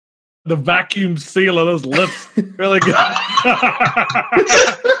the vacuum seal of those lips. Really good.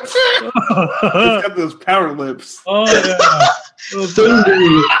 It's got those power lips. Oh, yeah. Those thunder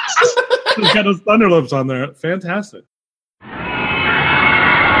lips. It's got those thunder lips on there. Fantastic.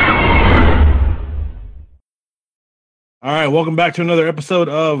 All right, welcome back to another episode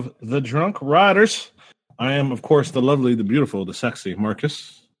of The Drunk Riders. I am, of course, the lovely, the beautiful, the sexy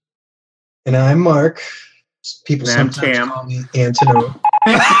Marcus. And I'm Mark. People sometimes call me Antonio.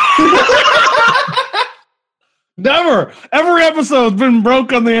 Never. Every episode's been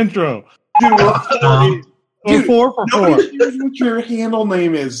broke on the intro. Dude, four for four. Nobody cares what your handle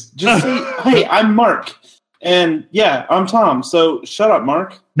name is. Just say, hey, I'm Mark. And yeah, I'm Tom. So shut up,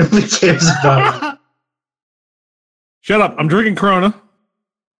 Mark. Nobody cares about it. Shut up. I'm drinking Corona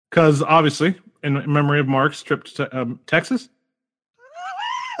because, obviously, in memory of Mark's trip to Texas,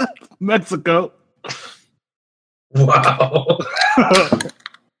 Mexico. Wow.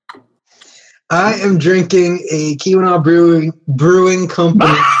 I am drinking a Keweenaw Brewing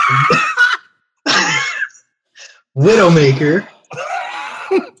Company Widowmaker.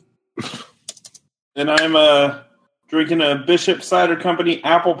 And I'm drinking a Bishop Cider Company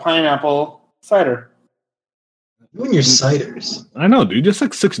Apple Pineapple Cider. You and your ciders. I know, dude. Just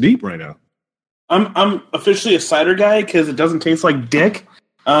like 6 deep right now. I'm officially a cider guy because it doesn't taste like dick.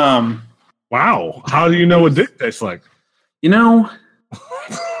 Wow. How do you know what dick tastes like? You know,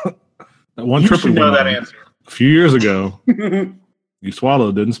 that one you trip should know that answer. A few years ago, you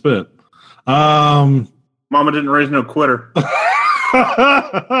swallowed, didn't spit. Mama didn't raise no quitter.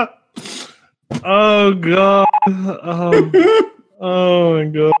 Oh, God. Oh, my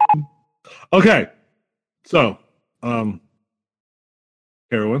God. Okay. So, Carowinds.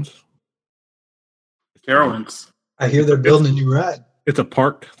 I hear they're building a new ride. It's a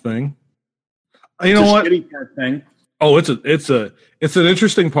park thing. You know what? Shitty park thing. Oh, it's an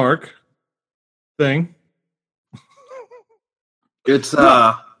interesting park thing. It's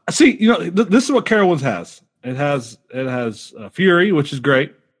see, you know, this is what Carowinds has. It has Fury, which is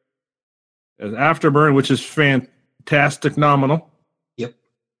great. It has Afterburn, which is fantastic, nominal. Yep.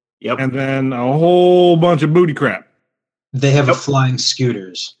 And then a whole bunch of booty crap. They have a flying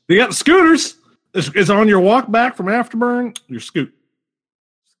scooters. They got scooters. It's on your walk back from Afterburn. Your scoot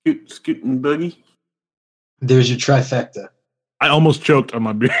and boogie. There's your trifecta. I almost choked on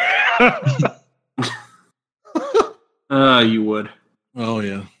my beer. You would. Oh,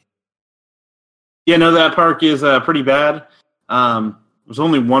 yeah. Yeah, no, that park is pretty bad. There's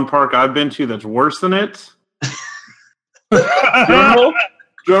only one park I've been to that's worse than it.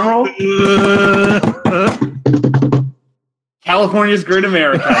 Drum roll. California's Great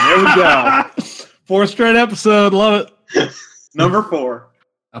America. There we go. 4 straight episode. Love it. Number 4.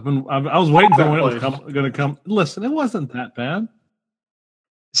 I was waiting for when it was going to come. Listen, it wasn't that bad.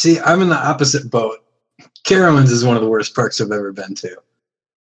 See, I'm in the opposite boat. Carowinds is one of the worst parks I've ever been to.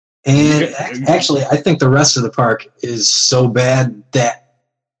 And actually, I think the rest of the park is so bad that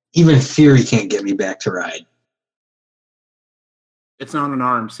even Fury can't get me back to ride. It's not an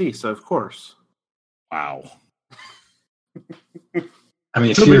RMC, so of course. Wow. I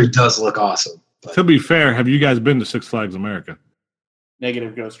mean, Fury does look awesome. But to be fair, have you guys been to Six Flags America?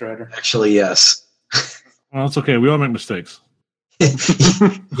 Negative, Ghost Rider. Actually, yes. Well, it's okay. We all make mistakes.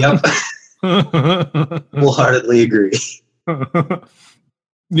 Yep. Wholeheartedly agree.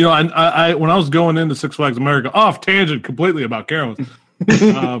 You know, I when I was going into Six Flags America, off tangent completely about Carowinds,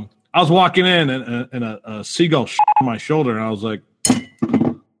 I was walking in and a seagull on my shoulder, and I was like,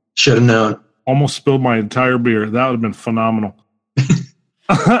 should have known. Almost spilled my entire beer. That would have been phenomenal.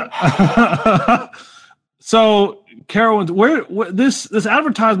 So, Carowinds, where this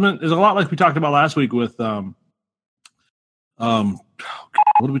advertisement is a lot like we talked about last week with what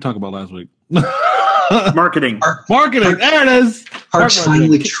did we talk about last week? Marketing. Marketing. There it is. Parks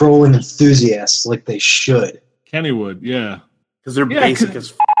finally trolling enthusiasts like they should. Kennywood, yeah, because they're basic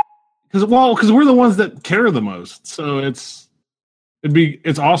as. Because we're the ones that care the most. So it's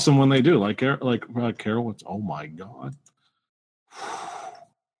awesome when they do like Carowinds. Oh my God.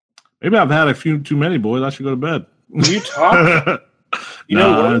 Maybe I've had a few too many, boys. I should go to bed. You talk. You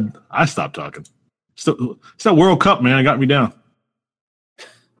know what? I stopped talking. It's that World Cup, man. It got me down.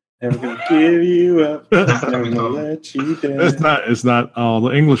 Never gonna give you up. Never gonna let you down. It's not. Oh, the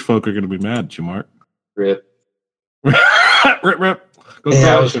English folk are gonna be mad at you, Mark. Rip. Rip. Go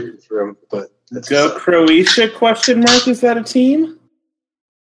yeah, I was rooting for him, but go Croatia? Question mark? Is that a team?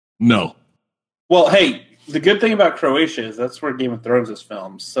 No. Well, hey, the good thing about Croatia is that's where Game of Thrones is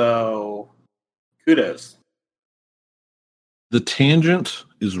filmed. So, kudos. The tangent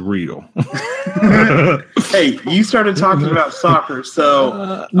is real. Hey, you started talking about soccer,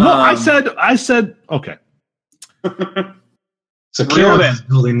 so no, I said okay. So Carolyn's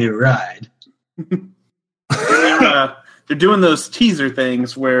building a new ride. They're doing those teaser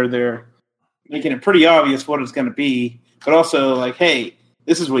things where they're making it pretty obvious what it's going to be, but also like, hey,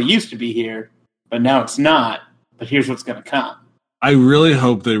 this is what used to be here, but now it's not. But here's what's going to come. I really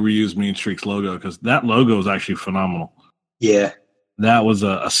hope they reuse Mean Streak's logo because that logo is actually phenomenal. Yeah. That was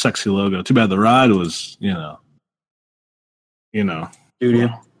a sexy logo. Too bad the ride was,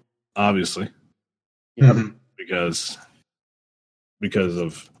 obviously, because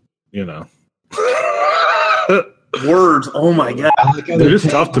of, words. Oh my god, it's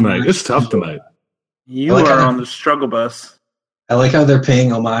tough tonight. It's tough tonight. You are on the struggle bus. I like how they're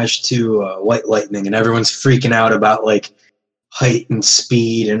paying homage to White Lightning, and everyone's freaking out about like height and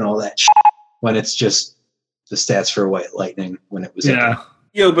speed and all that shit, when it's just the stats for White Lightning when it was.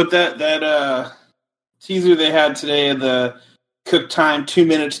 Yo, but that teaser they had today, the cook time 2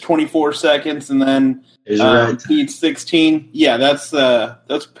 minutes 24 seconds, and then speed 16. Yeah, that's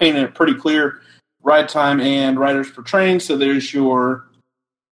painting it pretty clear. Ride time and riders per train. So there's your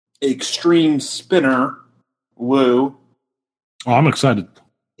extreme spinner. Woo! Oh, I'm excited.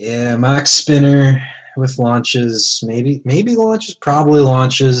 Yeah, max spinner with launches. Maybe launches. Probably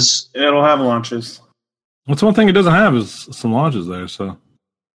launches. It'll have launches. What's one thing it doesn't have is some launches there. So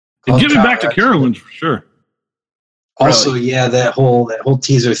and give it back to Carowinds for sure. Also, yeah, that whole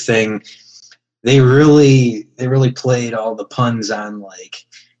teaser thing. They really played all the puns on like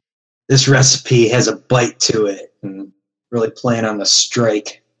this recipe has a bite to it, and really playing on the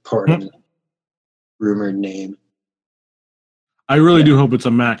strike part of the rumored name. I really do hope it's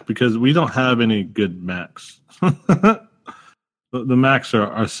a Mac because we don't have any good Macs. The Macs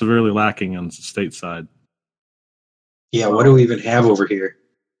are severely lacking on the stateside. Yeah, what do we even have over here?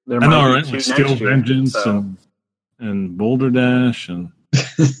 I know, right? Like Steel Vengeance and Boulder Dash and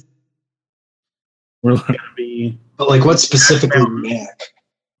we're gonna be. But like, what specifically Mac?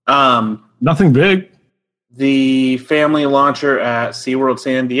 Nothing big. The family launcher at SeaWorld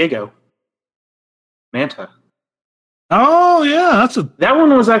San Diego, Manta. Oh yeah, that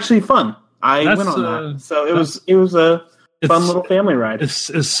one was actually fun. I went on that, so it was a fun little family ride.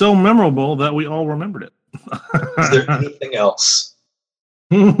 It's so memorable that we all remembered it. Is there anything else?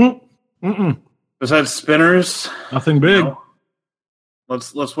 Besides spinners, nothing big.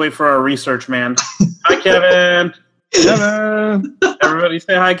 Let's wait for our research man. Hi, Kevin. Kevin. Everybody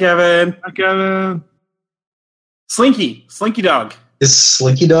say hi, Kevin. Hi, Kevin. Slinky Dog. Is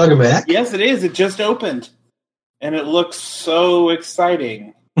Slinky Dog a Mac? Yes, it is. It just opened, and it looks so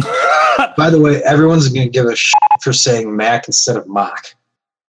exciting. By the way, everyone's going to give a shit for saying Mac instead of Mock.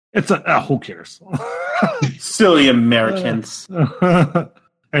 It's who cares? Silly Americans.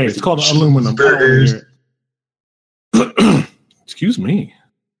 Hey, it's called aluminum. Excuse me.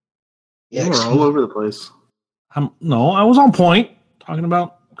 Yeah, we're all over the place. No, I was on point talking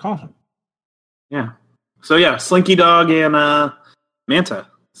about coffin. Yeah. So yeah, Slinky Dog and Manta.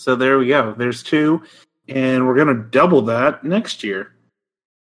 So there we go. There's two, and we're gonna double that next year.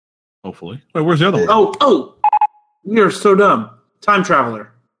 Hopefully. Wait, where's the other one? Oh, we are so dumb. Time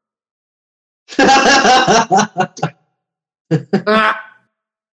Traveler. I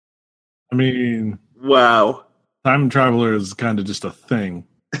mean, wow. Time Traveler is kind of just a thing.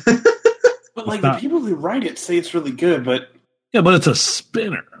 But like the people who write it say it's really good, but but it's a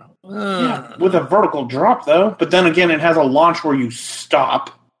spinner. Yeah, with a vertical drop though. But then again, it has a launch where you stop.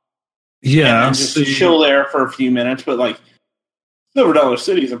 Yeah, and just chill there for a few minutes. But like, Silver Dollar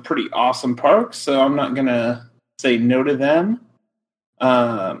City is a pretty awesome park, so I'm not gonna say no to them.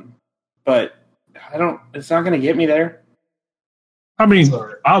 But I don't. It's not gonna get me there. I mean,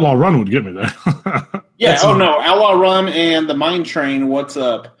 Outlaw Run would get me there. Yeah. No, Outlaw Run and the Mine Train. What's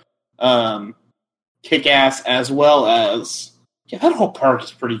up? Kick Ass as well as. Yeah, that whole park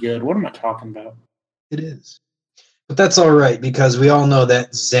is pretty good. What am I talking about? It is. But that's all right, because we all know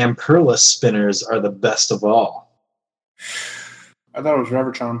that Zamperla spinners are the best of all. I thought it was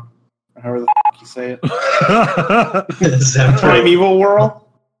Reverchon. However the you say it. Primeval World?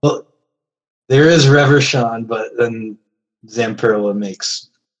 Well, there is Reverchon, but then Zamperla makes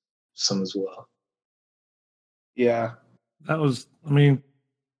some as well. Yeah. That was, okay.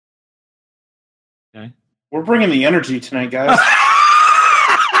 We're bringing the energy tonight, guys.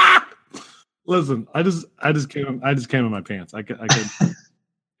 Listen, I just came in my pants. I could.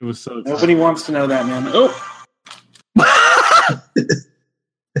 It was so. Nobody wants to know that, man. Oh,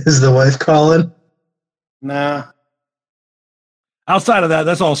 is the wife calling? Nah. Outside of that,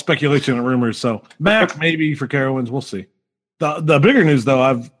 that's all speculation and rumors. So Mac maybe for Carowinds, we'll see. The bigger news,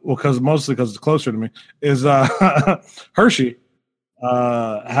 though, mostly because it's closer to me, is Hershey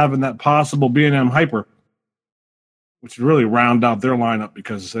having that possible B&M Hyper, which would really round out their lineup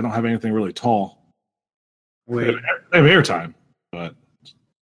because they don't have anything really tall. Wait. They have airtime, but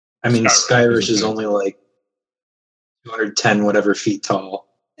I mean, Skyrush is only like 210 whatever feet tall.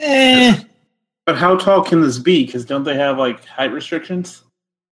 But how tall can this be? Because don't they have like height restrictions?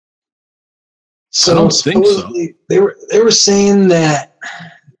 So supposedly they were saying that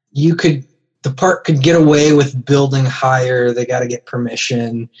the park could get away with building higher. They got to get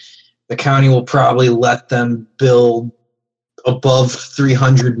permission. The county will probably let them build above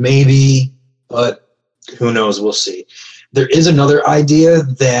 300 maybe, but who knows? We'll see. There is another idea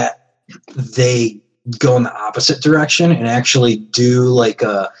that they go in the opposite direction and actually do like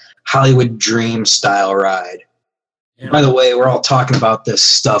a Hollywood Dream style ride. Yeah. By the way, we're all talking about this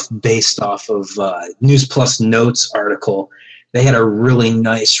stuff based off of News Plus Notes article. They had a really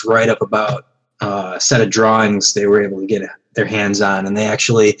nice write-up about a set of drawings they were able to get their hands on, and they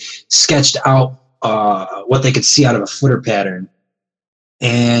actually sketched out what they could see out of a footer pattern.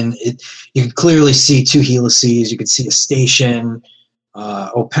 And you could clearly see 2 helices. You could see a station.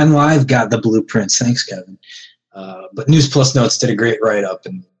 Penn Live got the blueprints. Thanks, Kevin. But News Plus Notes did a great write-up,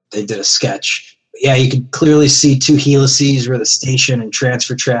 and they did a sketch. But yeah, you could clearly see 2 helices where the station and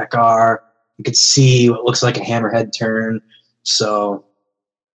transfer track are. You could see what looks like a hammerhead turn. So,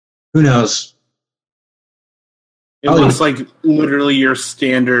 who knows? It looks like literally your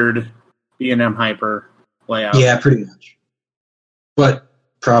standard B&M Hyper layout. Yeah, pretty much. But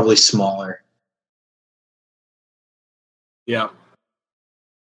probably smaller. Yeah.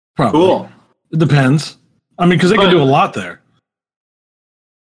 Probably. Cool. It depends. I mean, because they can do a lot there.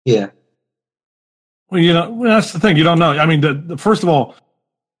 Yeah. Well, that's the thing. You don't know. I mean, the first of all,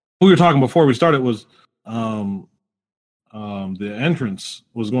 who we were talking before we started was the entrance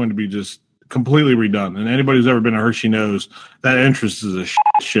was going to be just completely redone. And anybody who's ever been to Hershey knows that entrance is a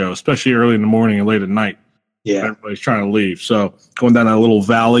show, especially early in the morning and late at night. Yeah. Everybody's trying to leave. So going down that little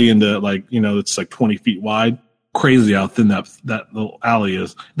valley into it's like 20 feet wide. Crazy how thin that little alley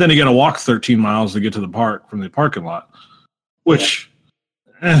is. Then you got to walk 13 miles to get to the park from the parking lot, which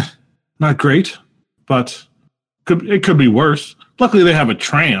not great, but it could be worse. Luckily they have a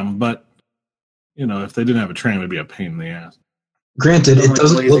tram, but if they didn't have a tram, it'd be a pain in the ass. Granted, it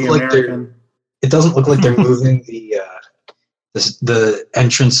doesn't look like they're moving the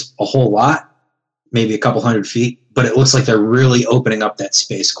entrance a whole lot. Maybe a couple hundred feet, but it looks like they're really opening up that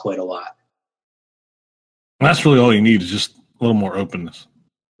space quite a lot. That's really all you need is just a little more openness.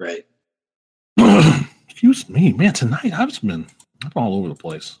 Right. Excuse me, man. Tonight I'm all over the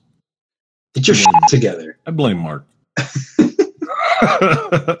place. Get your shit together. I blame Mark.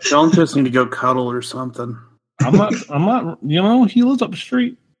 Don't just need to go cuddle or something. I'm not. He lives up the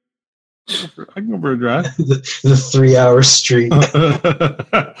street. I can go for a drive. the 3-hour street.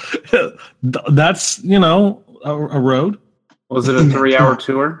 That's a road. Was it a 3-hour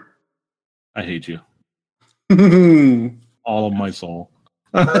tour? I hate you. All of my soul.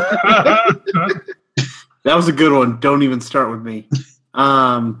 That was a good one. Don't even start with me.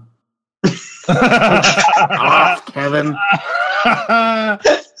 Off, Kevin.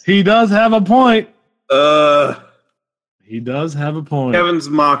 He does have a point. He does have a point. Kevin's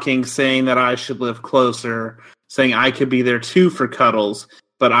mocking, saying that I should live closer, saying I could be there too for cuddles,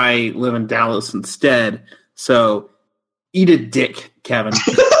 but I live in Dallas instead. So, eat a dick, Kevin.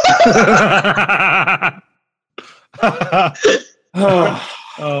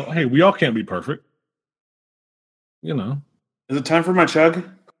 Hey, we all can't be perfect. Is it time for my chug?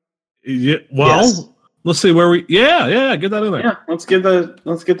 Yeah. Well, yes. Let's see where we. Yeah, get that in there. Yeah, let's get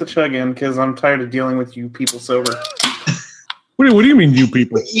the chug in because I'm tired of dealing with you people sober. What do you mean, you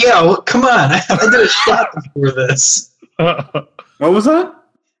people? Yeah, well, come on. I did a shot before this. What was that?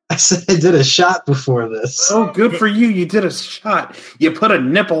 I said I did a shot before this. Oh, good for you. You did a shot. You put a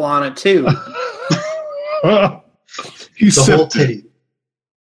nipple on it, too. He's the whole titty.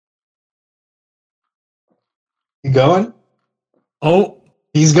 You going? Oh.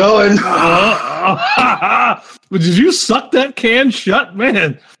 He's going. But did you suck that can shut,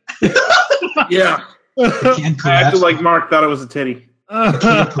 man? Yeah. I acted like Mark thought it was a titty. The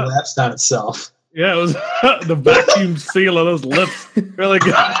can collapsed on itself. Yeah, it was the vacuum seal of those lips. Really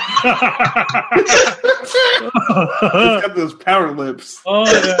good. It's got those power lips. Oh,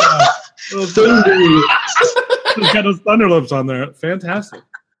 yeah. Those thunder lips. It's got those thunder lips on there. Fantastic.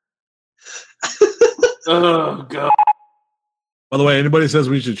 Oh, God. By the way, anybody says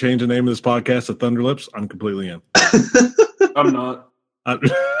we should change the name of this podcast to Thunder Lips, I'm completely in. I'm not.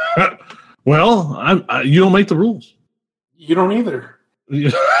 Well, you don't make the rules. You don't either.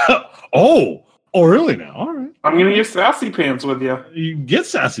 Oh, really now? All right. I'm going to get sassy pants with you. You get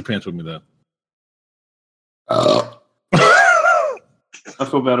sassy pants with me then. I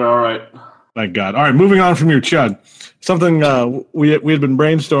feel better. All right. Thank God. All right, moving on from your chud. Something we had been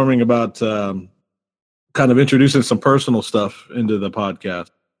brainstorming about kind of introducing some personal stuff into the podcast.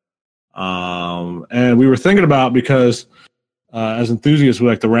 And we were thinking about, because as enthusiasts, we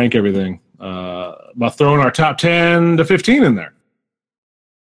like to rank everything, about throwing our top 10 to 15 in there.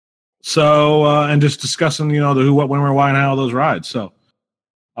 So, and just discussing, the who, what, when, where, why, and how of those rides. So,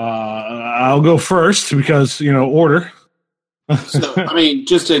 I'll go first because, order. So,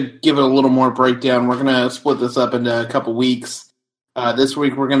 just to give it a little more breakdown, we're going to split this up into a couple weeks. This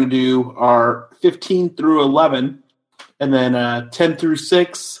week, we're going to do our 15 through 11, and then 10 through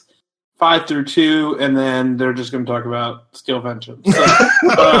 6, 5 through 2, and then they're just going to talk about Steel Vengeance.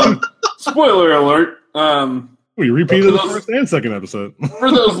 So, spoiler alert. We repeated the first and second episode. For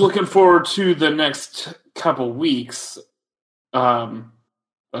those looking forward to the next couple weeks,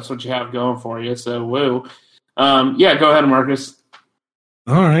 that's what you have going for you. So, woo. Yeah, go ahead, Marcus.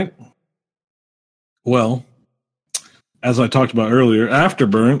 All right. Well, as I talked about earlier,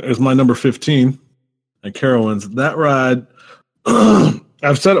 Afterburn is my number 15 at Carowinds. That ride,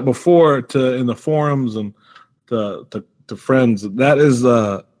 I've said it before in the forums and to friends. That is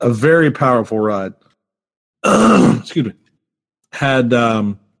a very powerful ride. Excuse me. Had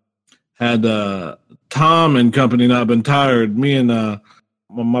Tom and company not been tired, me and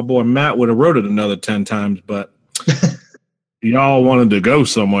my boy Matt would have rode it another 10 times, but y'all wanted to go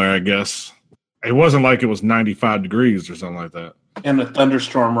somewhere, I guess. It wasn't like it was 95 degrees or something like that. And a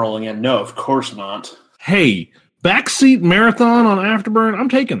thunderstorm rolling in. No, of course not. Hey, backseat marathon on Afterburn, I'm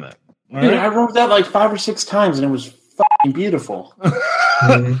taking that. Dude, right? I rode that like 5 or 6 times, and it was fucking beautiful.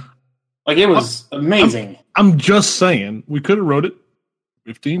 Like, it was amazing. I'm just saying, we could have rode it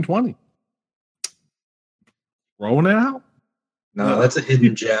 15, 20. Rolling it out. No, that's a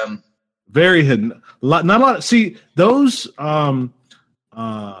hidden gem. Very hidden. Not a lot. See, those,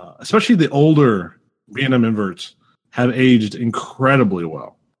 especially the older B&M inverts, have aged incredibly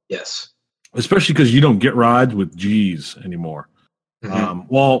well. Yes. Especially because you don't get rides with G's anymore. Mm-hmm.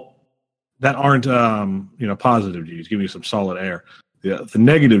 That aren't, positive G's, giving you some solid air. The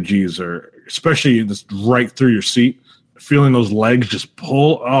negative G's are, especially just right through your seat, feeling those legs just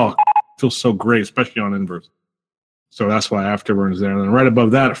pull. Oh, it feels so great, especially on inverts. So that's why Afterburn is there. And then right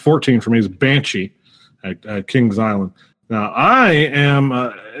above that, at 14 for me, is Banshee at Kings Island. Now, I am,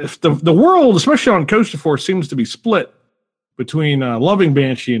 if the world, especially on Coaster Force, seems to be split between loving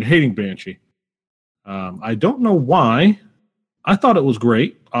Banshee and hating Banshee. I don't know why. I thought it was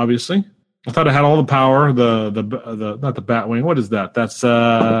great, obviously. I thought it had all the power, the not the Batwing. What is that? That's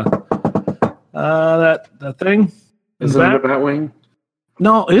that thing. Is it a Batwing?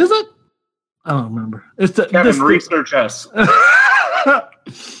 No, is it? I don't remember. It's Kevin, research us.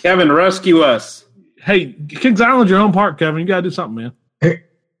 Kevin, rescue us. Hey, Kings Island, your home park, Kevin. You gotta do something, man.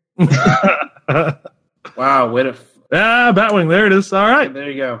 Wow, Batwing. There it is. All right, there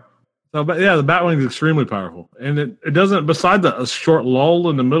you go. So, but yeah, the Batwing is extremely powerful, and it doesn't. Beside a short lull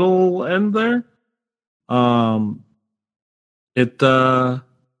in the middle end there, it's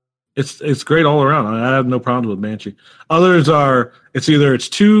great all around. I have no problems with Banshee. Others are it's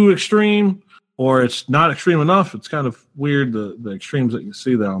too extreme or it's not extreme enough. It's kind of weird the extremes that you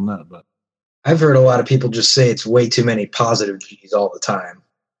see there on that. But I've heard a lot of people just say it's way too many positive G's all the time.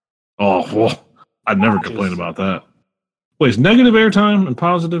 Oh well, I'd never complain about that. Wait, is negative airtime and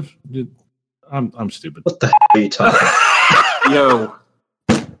positive? I'm stupid. What the hell are you talking about? Yo,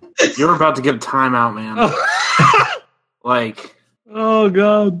 you're about to get a timeout, man. Oh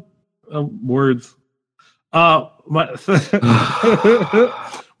God, words. My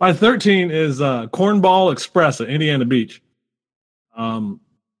 13 is Cornball Express at Indiana Beach.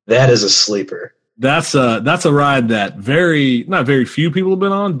 That is a sleeper. That's a ride that not very few people have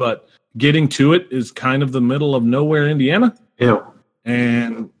been on, but getting to it is kind of the middle of nowhere, Indiana. Ew.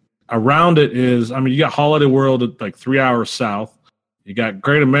 And around it is, you got Holiday World at like 3 hours south. You got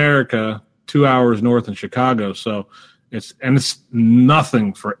Great America 2 hours north in Chicago. So it's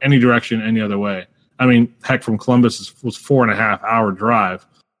nothing for any direction any other way. Heck, from Columbus was 4.5 hour drive.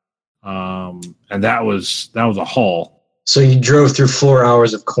 And that was a haul. So you drove through 4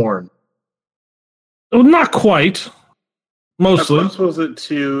 hours of corn. Well, not quite. Mostly. How close was it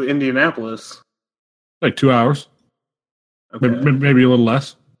to Indianapolis? Like 2 hours. Okay. Maybe a little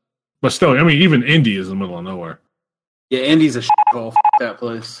less. But still, even Indy is in the middle of nowhere. Yeah, Indy's a shithole. F that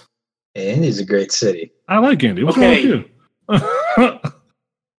place. Yeah, Indy's a great city. I like Indy. What's wrong with you?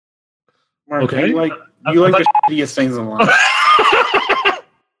 Mark, okay. You like the shittiest things in life.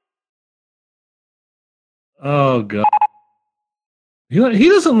 Oh god. He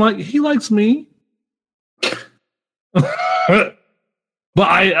doesn't like. He likes me.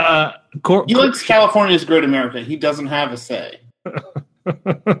 But he likes California's Great America. He doesn't have a say.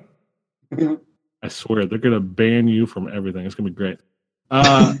 I swear they're gonna ban you from everything. It's gonna be great.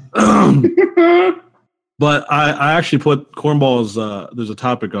 But I actually put cornballs. There's a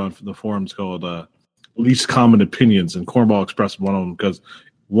topic on the forums called least common opinions, and cornball expressed one of them because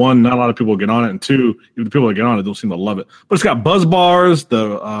one, not a lot of people get on it, and two, even the people that get on it don't seem to love it. But it's got buzz bars.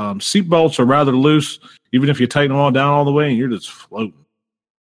 The seat belts are rather loose, even if you tighten them all down all the way, and you're just floating.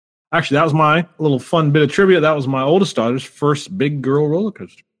 Actually, that was my little fun bit of trivia. That was my oldest daughter's first big girl roller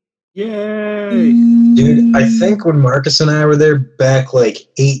coaster. Yay! Dude, I think when Marcus and I were there back like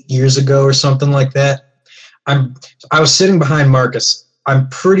 8 years ago or something like that, I was sitting behind Marcus. I'm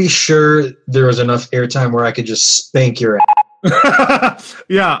pretty sure there was enough airtime where I could just spank your ass.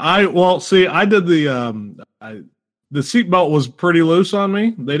 Yeah, I did the seatbelt was pretty loose on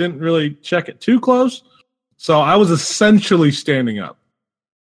me. They didn't really check it too close, so I was essentially standing up.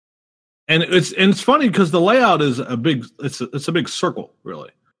 And it's funny because the layout is a big circle,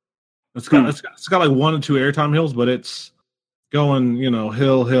 really. It's got like 1 or 2 airtime hills, but it's going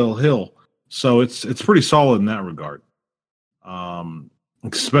hill. So it's pretty solid in that regard.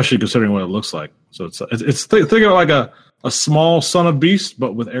 Especially considering what it looks like. So it's think of it like a small Son of Beast,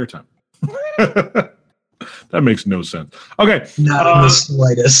 but with airtime. That makes no sense. Okay. Not in the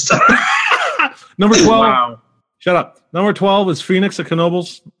slightest. Number 12. Wow. Shut up. Number 12 is Phoenix at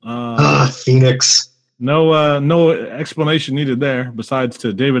Knoebels. Phoenix. No explanation needed there, besides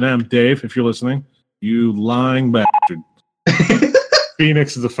to David M. Dave, if you're listening, you lying bastard.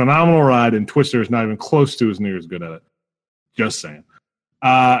 Phoenix is a phenomenal ride, and Twister is not even close to as near as good at it. Just saying.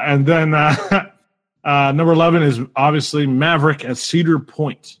 And then number 11 is obviously Maverick at Cedar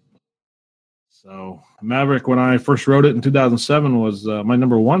Point. So Maverick, when I first rode it in 2007, was my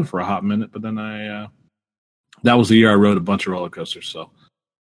number 1 for a hot minute, but then that was the year I rode a bunch of roller coasters. So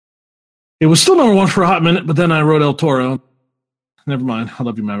it was still number 1 for a hot minute, but then I rode El Toro. Never mind. I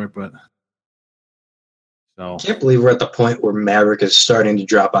love you, Maverick, but so I can't believe we're at the point where Maverick is starting to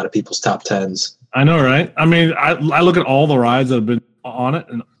drop out of people's top 10s. I know, right? I mean, I look at all the rides that have been on it,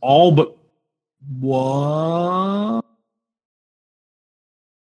 and all but one.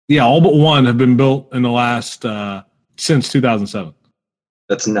 Yeah, all but one have been built in the last since 2007.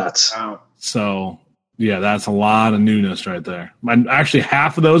 That's nuts. Wow. So yeah, that's a lot of newness right there. Actually,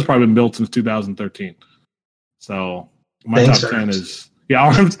 half of those probably been built since 2013. So my top 10 is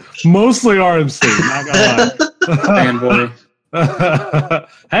mostly RMC. Not gonna lie. Fanboy.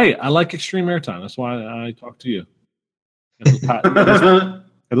 Hey, I like extreme airtime. That's why I talk to you.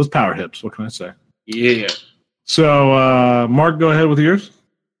 Those power hips. What can I say? Yeah. So, Mark, go ahead with yours.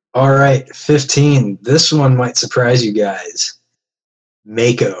 All right, 15. This one might surprise you guys.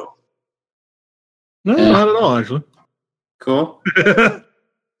 Mako. No, not at all, actually. Cool.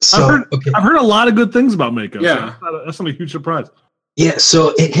 I've heard a lot of good things about Mako. Yeah. So that's not a huge surprise. Yeah,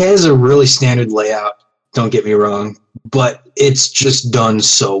 so it has a really standard layout, don't get me wrong, but it's just done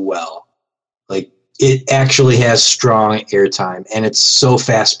so well. Like, it actually has strong airtime, and it's so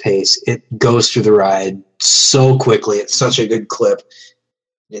fast-paced. It goes through the ride so quickly. It's such a good clip.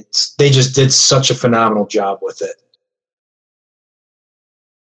 They just did such a phenomenal job with it.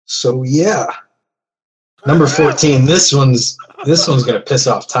 So, yeah. Number 14, this one's going to piss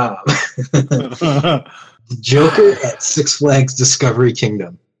off Tom. Joker at Six Flags Discovery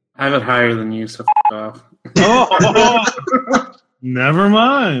Kingdom. I have it higher than you, so off. Never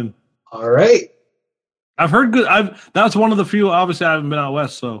mind. All right. I've heard good. That's one of the few. Obviously, I haven't been out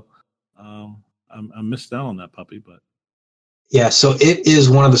west, so I missed out on that puppy. But yeah, so it is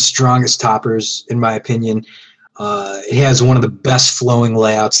one of the strongest toppers, in my opinion. It has one of the best flowing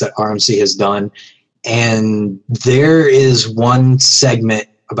layouts that RMC has done, and there is one segment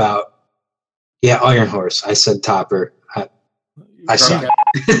about. Yeah, Iron Horse. I said topper. I suck.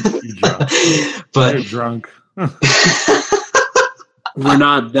 You're drunk. But you're drunk. We're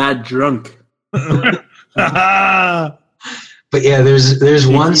not that drunk. But yeah, there's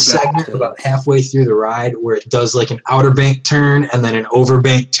one segment about halfway through the ride where it does like an outer bank turn and then an over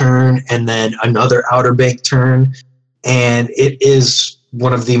bank turn and then another outer bank turn, and it is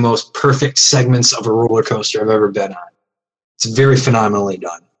one of the most perfect segments of a roller coaster I've ever been on. It's very phenomenally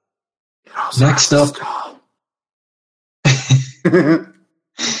done. Next up,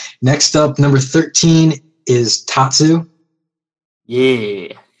 number 13 is Tatsu.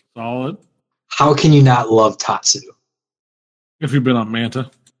 Yeah. Solid. How can you not love Tatsu? If you've been on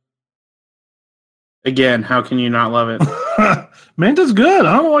Manta. Again, how can you not love it? Manta's good.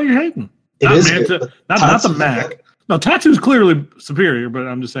 I don't know why you're hating. It is Manta, good. not the Mac. No, Tattoo's clearly superior, but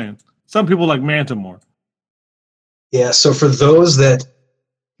I'm just saying. Some people like Manta more. Yeah, so for those that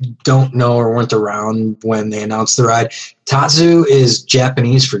don't know or weren't around when they announced the ride, Tatsu is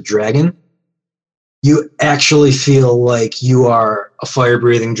Japanese for dragon. You actually feel like you are a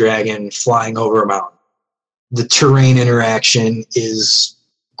fire-breathing dragon flying over a mountain. The terrain interaction is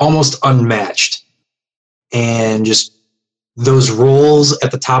almost unmatched. And just those rolls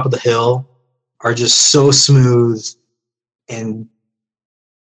at the top of the hill are just so smooth, and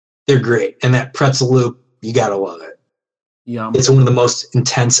they're great. And that pretzel loop, you gotta love it. Yum. It's one of the most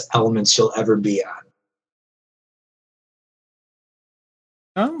intense elements you'll ever be on.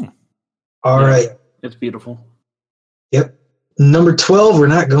 Oh. All right. It's beautiful. Yep. Number 12, we're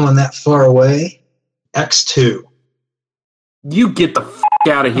not going that far away. X2. You get the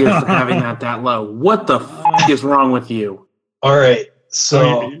out of here for having that low. What the is wrong with you? All right.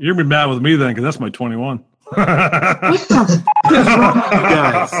 So you're gonna be mad with me then, because that's my 21. What the is wrong with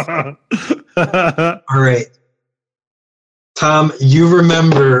you guys? All right. Tom, you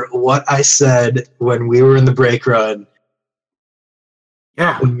remember what I said when we were in the brake run?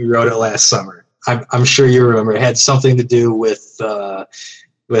 Yeah. When we rode it last summer. I'm sure you remember. It had something to do with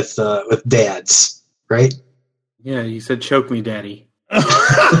dads, right? Yeah, you said choke me, daddy.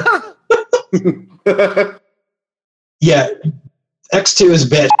 Yeah, X2 is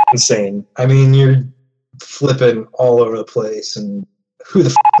bad insane. I mean, you're flipping all over the place, and who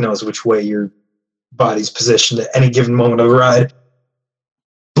the knows which way your body's positioned at any given moment of the ride.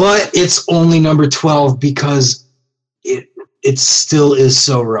 But it's only number 12 because it still is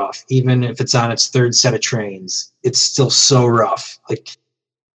so rough. Even if it's on its third set of trains, it's still so rough. Like,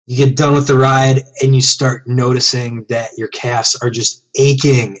 you get done with the ride and you start noticing that your calves are just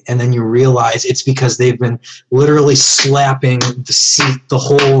aching, and then you realize it's because they've been literally slapping the seat the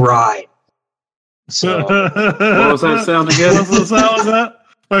whole ride. So, what was that sound again? What sound was that?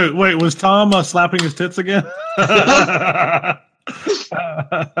 Wait, was Tom slapping his tits again?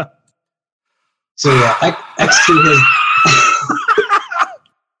 So yeah, X2 has.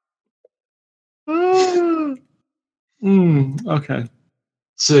 Okay.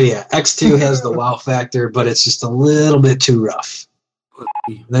 So yeah, X2 has the wow factor, but it's just a little bit too rough.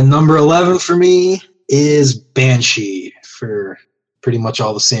 Then number 11 for me is Banshee, for pretty much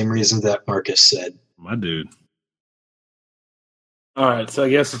all the same reasons that Marcus said. My dude. All right, so I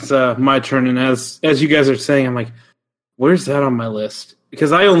guess it's my turn, and as you guys are saying, I'm like, where's that on my list?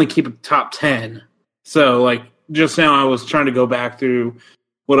 Because I only keep a top 10. So, like, just now I was trying to go back through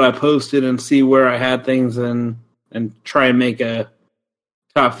what I posted and see where I had things and try and make a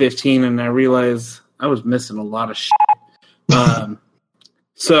top 15, and I realized I was missing a lot of shit.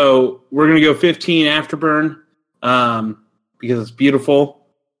 So we're going to go 15 Afterburn because it's beautiful.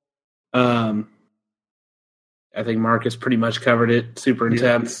 I think Marcus pretty much covered it. Super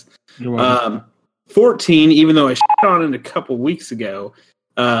intense. 14, even though I shit on it a couple weeks ago,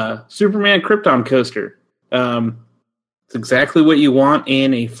 Superman Krypton Coaster. It's exactly what you want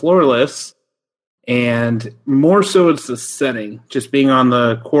in a floorless, and more so it's the setting. Just being on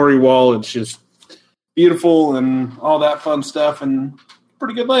the quarry wall, it's just beautiful and all that fun stuff, and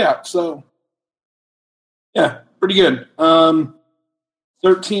pretty good layout. So, yeah, pretty good.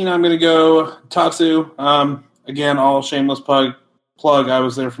 13, I'm going to go Tatsu. Again, all shameless plug. I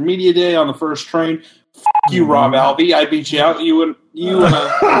was there for Media Day on the first train. You, Rob Albee. I beat you out. You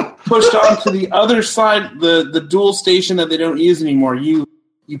pushed on to the other side, the dual station that they don't use anymore. You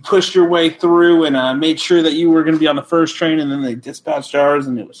pushed your way through and made sure that you were going to be on the first train, and then they dispatched ours,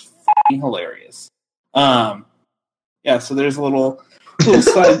 and it was hilarious. Yeah, so there's a little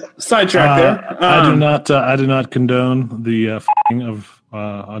sidetrack there. I do not condone the of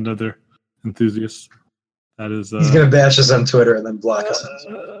another enthusiast. That is, he's gonna bash us on Twitter and then block us.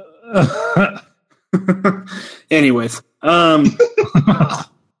 Anyways,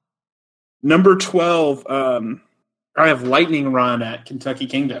 number 12. I have Lightning Run at Kentucky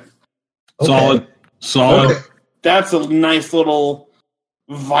Kingdom. Okay. Solid. Okay. That's a nice little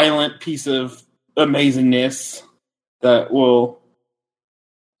violent piece of amazingness that will.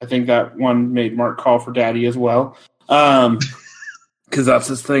 I think that one made Mark call for daddy as well. Because that's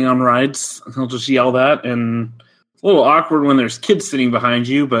his thing on rides. He'll just yell that, and it's a little awkward when there's kids sitting behind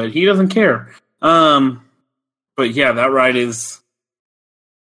you, but he doesn't care. But yeah, that ride is.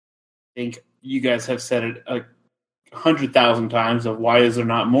 I think you guys have said it 100,000 times. Of why is there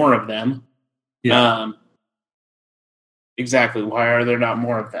not more of them? Yeah. Exactly. Why are there not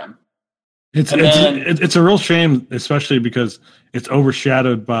more of them? It's a real shame, especially because it's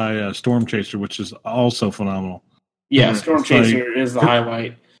overshadowed by Storm Chaser, which is also phenomenal. Yeah, Storm Chaser is the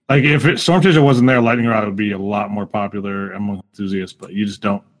highlight. Like if Storm Chaser wasn't there, Lightning Rod would be a lot more popular among enthusiasts, but you just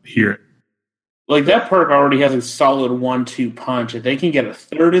don't hear it. Like that park already has a solid 1-2 punch. If they can get a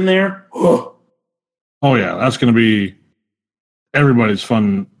third in there, oh yeah, that's going to be everybody's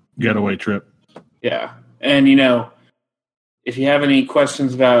fun getaway trip. Yeah, and if you have any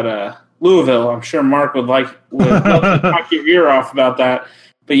questions about Louisville, I'm sure Mark would love to talk your ear off about that.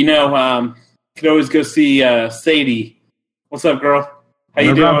 But you could always go see Sadie. What's up, girl? How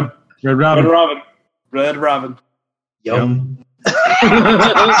you doing? Red Robin. Yum.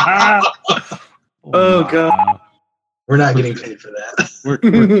 Oh god. We're not getting paid for that. We're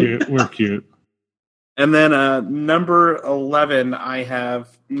cute. We're cute. And then number 11, I have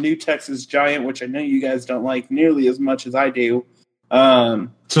New Texas Giant, which I know you guys don't like nearly as much as I do.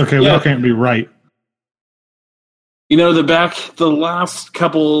 It's okay. We all can't be right. The last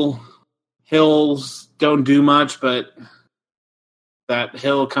couple hills don't do much, but that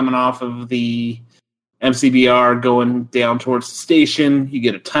hill coming off of the MCBR going down towards the station, you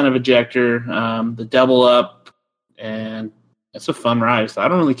get a ton of ejector, the double up, and it's a fun ride. So I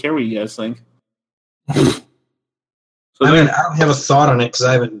don't really care what you guys think. I don't have a thought on it because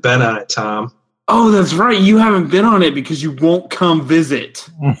I haven't been on it, Tom. Oh, that's right. You haven't been on it because you won't come visit.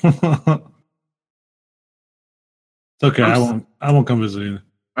 It's okay. I won't come visit either.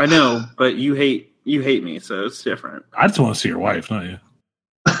 I know, but you hate me, so it's different. I just want to see your wife, not you.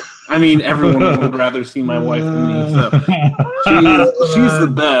 I mean, everyone would rather see my wife than me. So she's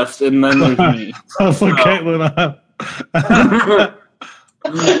the best, and then there's me. I'll put Caitlin up.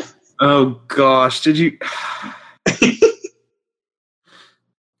 Oh gosh, did you?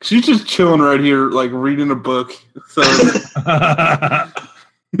 She's just chilling right here, like reading a book. So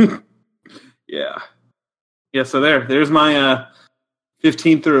yeah. So there's my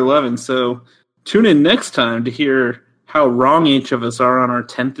 15 through 11. So tune in next time to hear how wrong each of us are on our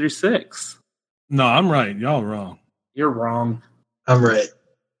 10 through 6. No, I'm right. Y'all are wrong. You're wrong. I'm right.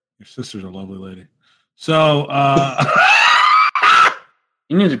 Your sister's a lovely lady. So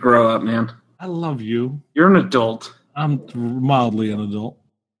you need to grow up, man. I love you. You're an adult. I'm mildly an adult.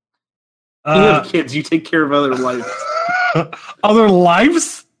 You have kids. You take care of other lives. Other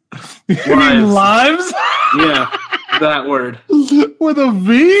lives? You mean lives? Yeah, that word. With a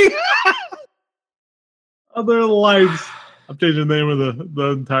V? Other lives. I'm changing the name of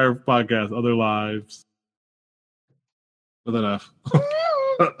the entire podcast. Other lives. With an F.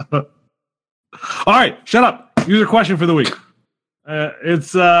 All right, shut up. User question for the week.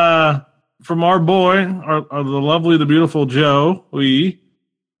 It's from our boy, the lovely, the beautiful Joe. He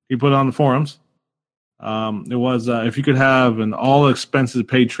put it on the forums. It was if you could have an all expenses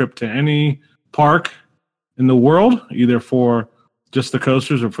paid trip to any park in the world, either for just the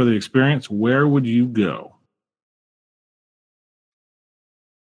coasters or for the experience, where would you go?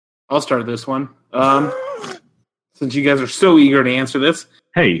 I'll start this one. Since you guys are so eager to answer this.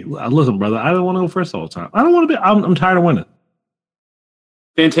 Hey, listen, brother, I don't want to go first all the time. I don't want to be. I'm tired of winning.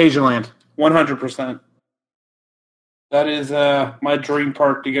 Fantasialand, 100%. That is my dream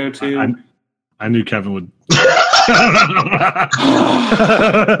park to go to. I knew Kevin would.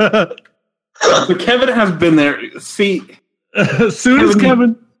 So Kevin has been there. See, as soon as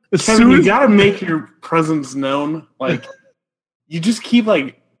Kevin, you got to make your presence known. Like, you just keep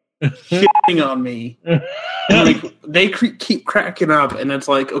shitting on me. And, they keep cracking up, and it's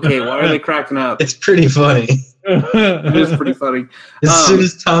like, okay, why are they cracking up? It's pretty funny. It is pretty funny. As soon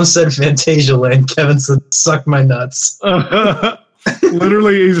as Tom said Fantasialand, Kevin said, "Suck my nuts."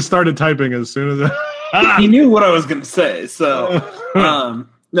 Literally, he just started typing as soon as he knew what I was going to say. So,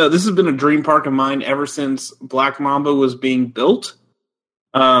 no, this has been a dream park of mine ever since Black Mamba was being built.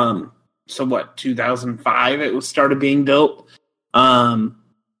 So 2005 it was started being built.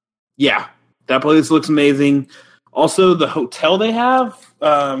 Yeah, that place looks amazing. Also, the hotel they have,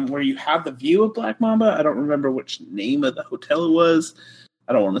 where you have the view of Black Mamba. I don't remember which name of the hotel it was.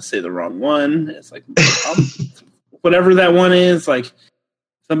 I don't want to say the wrong one. It's like whatever that one is. Like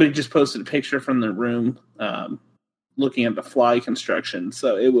somebody just posted a picture from their room, looking at the fly construction.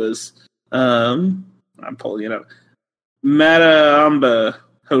 So it was. I'm pulling it up. Matamba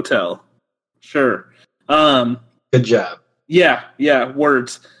Hotel. Sure. Good job. Yeah.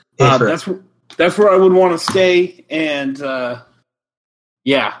 Words. That's where I would want to stay, and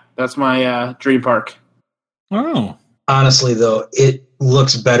that's my dream park. Oh, honestly, though, it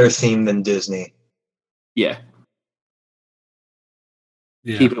looks better themed than Disney. Yeah.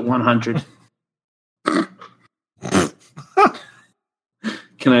 Keep it 100.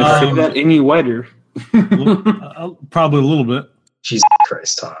 Can I say that any whiter? Probably a little bit. Jesus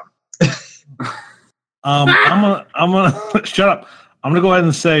Christ, Tom. I'm gonna shut up. I'm gonna go ahead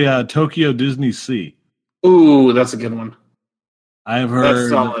and say Tokyo Disney Sea. Ooh, that's a good one. I've heard that's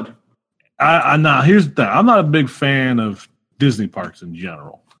solid. Now here's the thing. I'm not a big fan of Disney parks in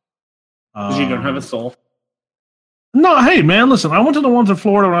general. Because you don't have a soul. No, hey man, listen. I went to the ones in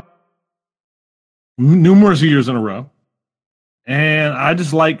Florida numerous years in a row, and I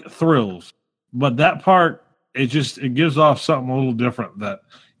just like thrills. But that park, it gives off something a little different that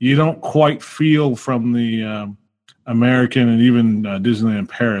you don't quite feel from the American and even Disneyland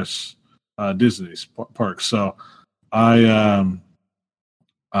Paris Disney parks. So I've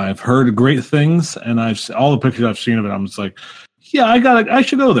heard great things, and all the pictures I've seen of it, I'm just like, yeah, I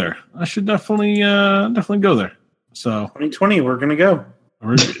should go there. I should definitely go there. So 2020, we're gonna go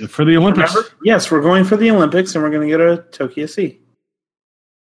for the Olympics. Remember? Yes, we're going for the Olympics, and we're gonna go to Tokyo Sea.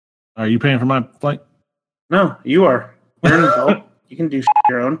 Are you paying for my flight? No, you are. You're an adult. You can do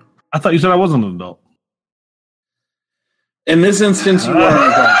your own. I thought you said I wasn't an adult. In this instance, you are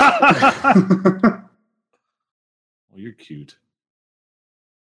an adult. Well, you're cute.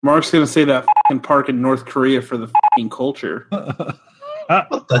 Mark's going to say that park in North Korea for the culture.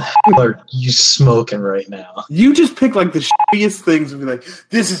 What the hell are you smoking right now? You just pick like the shittiest things and be like,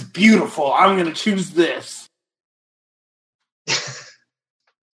 this is beautiful. I'm going to choose this. That's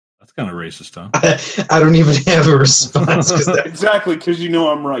kind of racist, huh? I don't even have a response. Exactly, because you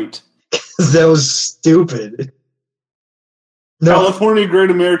know I'm right. Because that was stupid. No. California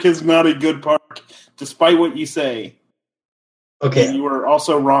Great America is not a good park, despite what you say. Okay. And you were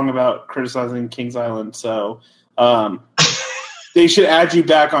also wrong about criticizing Kings Island, so they should add you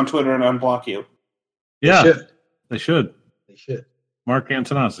back on Twitter and unblock you. Yeah, they should. They should. Mark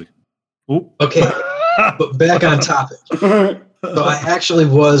Antonazzi. Oop. Okay, but back on topic. So I actually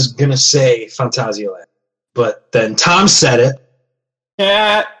was going to say Phantasialand, but then Tom said it.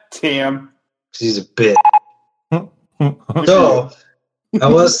 Yeah, Tam. He's a bitch. So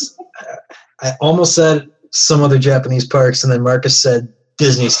I almost said some other Japanese parks, and then Marcus said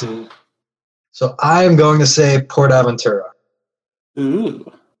Disney Sea. So I am going to say PortAventura.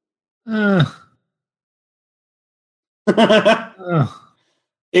 Ooh.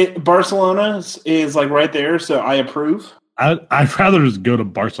 Barcelona is like right there, so I approve. I'd rather just go to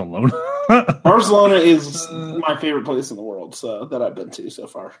Barcelona. Barcelona is my favorite place in the world, so that I've been to so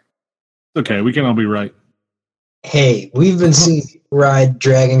far. Okay, we can all be right. Hey, we've been seeing ride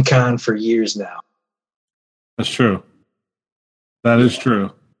Dragon Con for years now. That's true. That is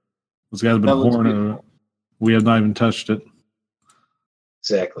true. Those guys have been pouring it. We have not even touched it.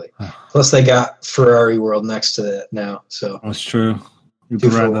 Exactly. Plus, they got Ferrari World next to that now. So that's true. You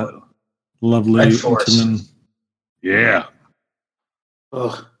can ride that lovely Intamin. Yeah.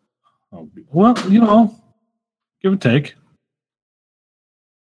 Ugh. Well, give and take.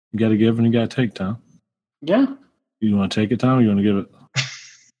 You got to give and you got to take, Tom. Yeah. You want to take it, Tom, or you want to give it?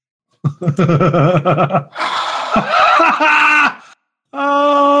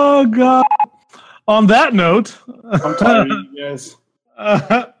 Oh, God. On that note. I'm tired of you guys.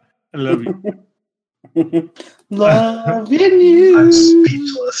 I love you. Loving you. I'm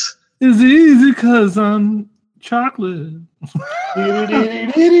speechless. It's easy because I'm chocolate.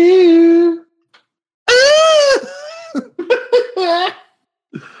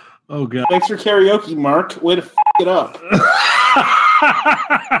 Oh, God. Thanks for karaoke, Mark. Way to f*** it up.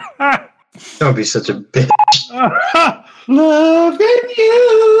 Don't be such a bitch. Loving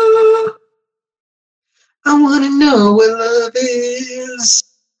you. I want to know what love is.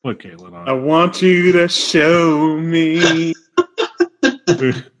 Put Caitlin on. I want you to show me.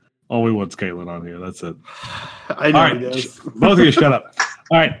 All we want's Caitlin on here. That's it. I know all right. he does. Both of you shut up.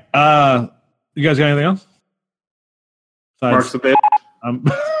 All right. You guys got anything else? Mark's a bitch.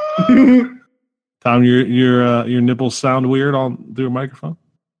 Tom, your nipples sound weird through a microphone.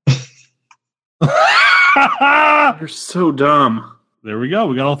 You're so dumb. There we go.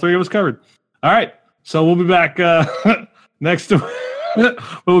 We got all three of us covered. All right. So we'll be back next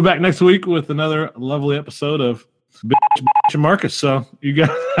week with another lovely episode of Bitch and Marcus. So you guys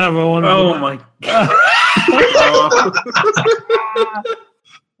have a wonderful. Oh my God.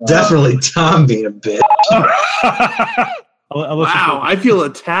 Definitely Tom being a bitch. Wow, I feel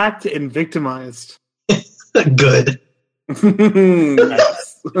attacked and victimized. Good.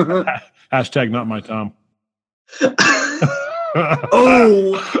 Hashtag not my Tom.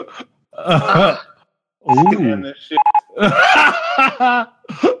 Oh. Ooh.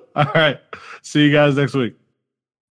 All right. See you guys next week.